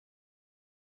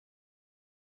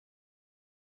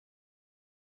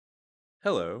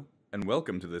Hello, and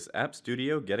welcome to this App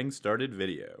Studio Getting Started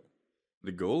video.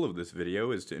 The goal of this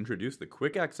video is to introduce the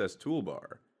Quick Access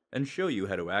Toolbar and show you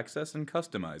how to access and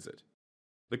customize it.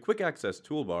 The Quick Access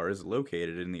Toolbar is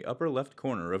located in the upper left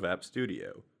corner of App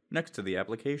Studio, next to the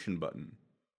Application button.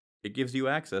 It gives you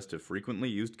access to frequently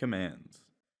used commands.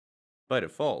 By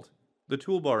default, the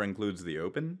toolbar includes the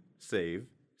Open, Save,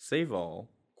 Save All,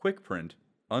 Quick Print,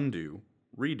 Undo,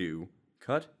 Redo,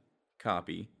 Cut,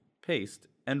 Copy, Paste,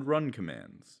 and Run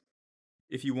commands.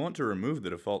 If you want to remove the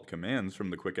default commands from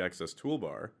the Quick Access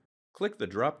Toolbar, click the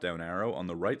drop-down arrow on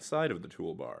the right side of the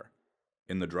toolbar.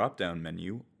 In the drop-down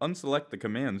menu, unselect the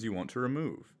commands you want to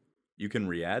remove. You can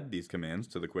re-add these commands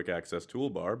to the Quick Access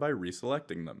Toolbar by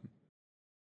reselecting them.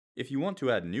 If you want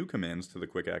to add new commands to the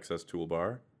Quick Access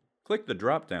Toolbar, click the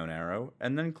drop-down arrow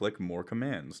and then click More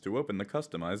Commands to open the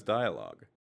Customize dialog.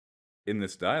 In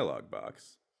this dialog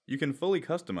box, you can fully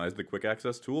customize the Quick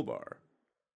Access Toolbar.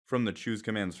 From the Choose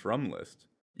Commands From list,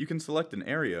 you can select an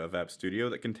area of App Studio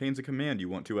that contains a command you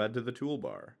want to add to the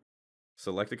toolbar.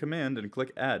 Select a command and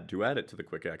click Add to add it to the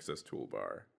Quick Access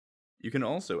Toolbar. You can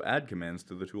also add commands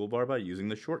to the toolbar by using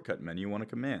the shortcut menu on a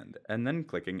command, and then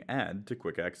clicking Add to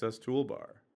Quick Access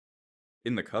Toolbar.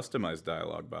 In the Customize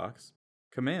dialog box,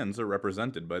 commands are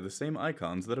represented by the same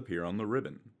icons that appear on the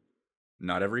ribbon.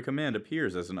 Not every command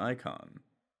appears as an icon.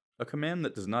 A command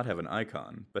that does not have an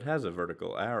icon, but has a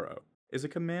vertical arrow, is a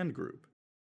command group.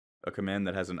 A command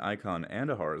that has an icon and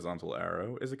a horizontal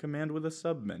arrow is a command with a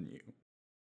submenu.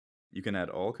 You can add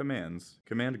all commands,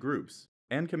 command groups,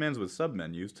 and commands with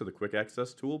submenus to the Quick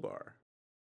Access Toolbar.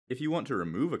 If you want to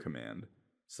remove a command,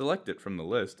 select it from the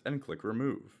list and click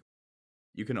Remove.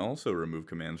 You can also remove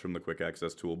commands from the Quick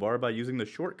Access Toolbar by using the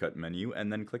shortcut menu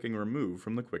and then clicking Remove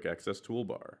from the Quick Access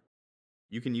Toolbar.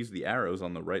 You can use the arrows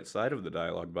on the right side of the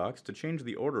dialog box to change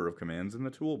the order of commands in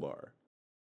the toolbar.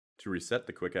 To reset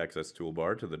the Quick Access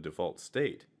Toolbar to the default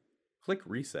state, click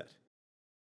Reset.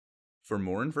 For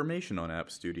more information on App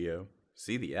Studio,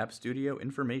 see the App Studio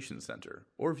Information Center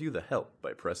or view the help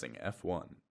by pressing F1.